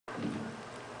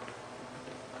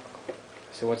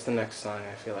So what's the next song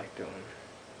I feel like doing?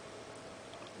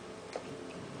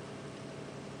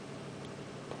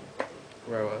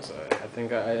 Where was I? I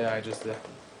think I just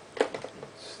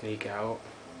sneak out.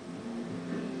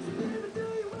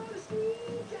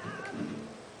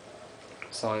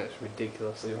 The song is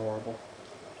ridiculously horrible.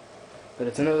 But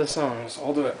it's another song, so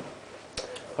I'll do it.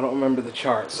 I don't remember the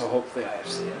chart, so hopefully I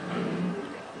see it.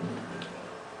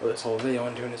 Well, this whole video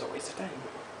I'm doing is a waste of time.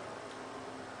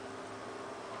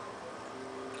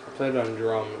 I played it on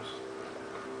drums.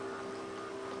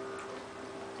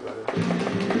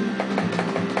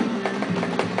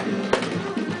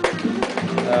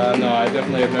 No, I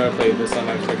definitely have never played this on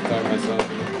extra guitar myself.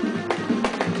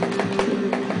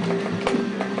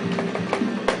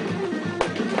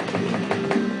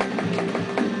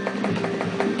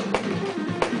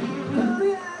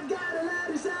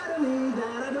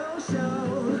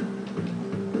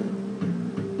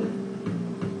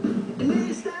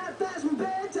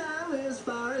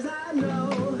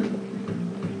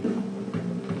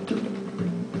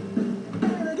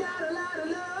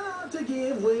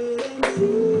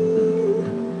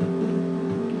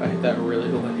 I hit that really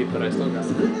lucky, but I still got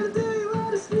it.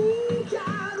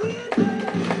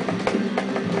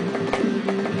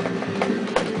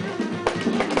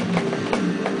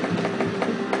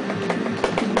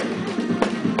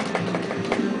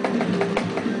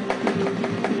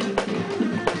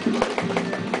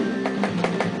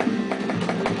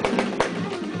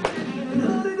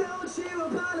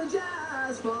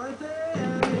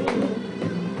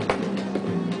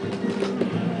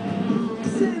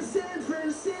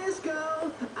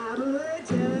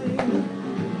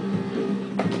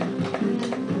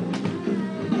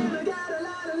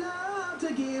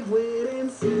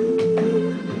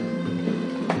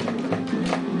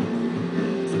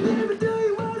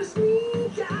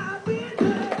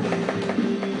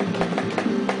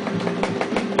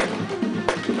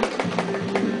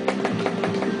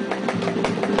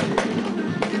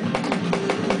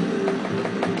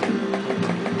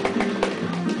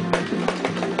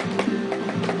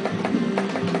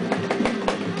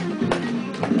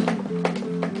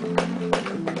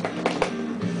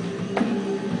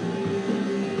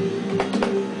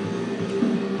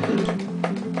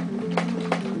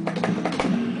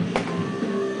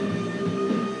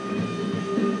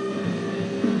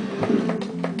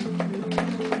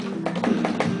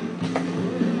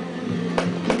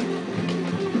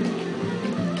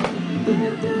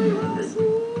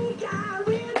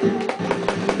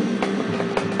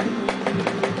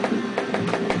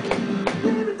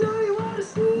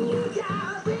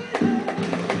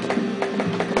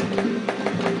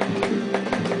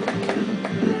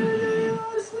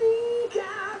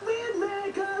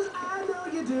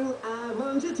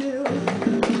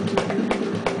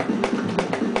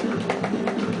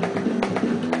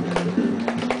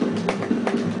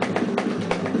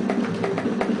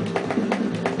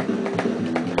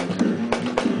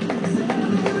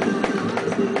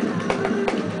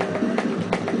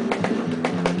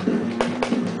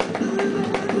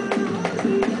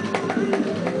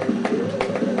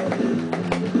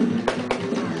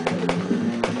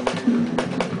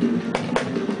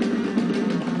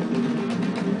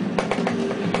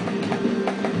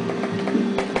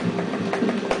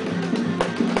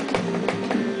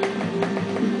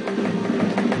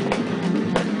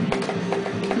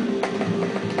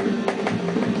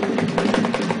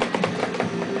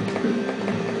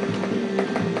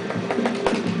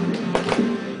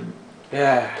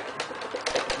 Yeah.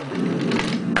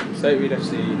 Sight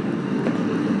FC.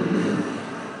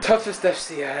 Toughest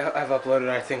FC I've uploaded,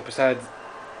 I think, besides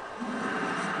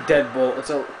Deadbolt. It's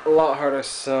a lot harder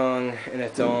song in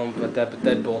its own, but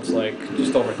Deadbolt's like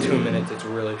just over 2 minutes. It's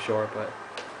really short, but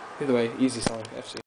either way, easy song, FC.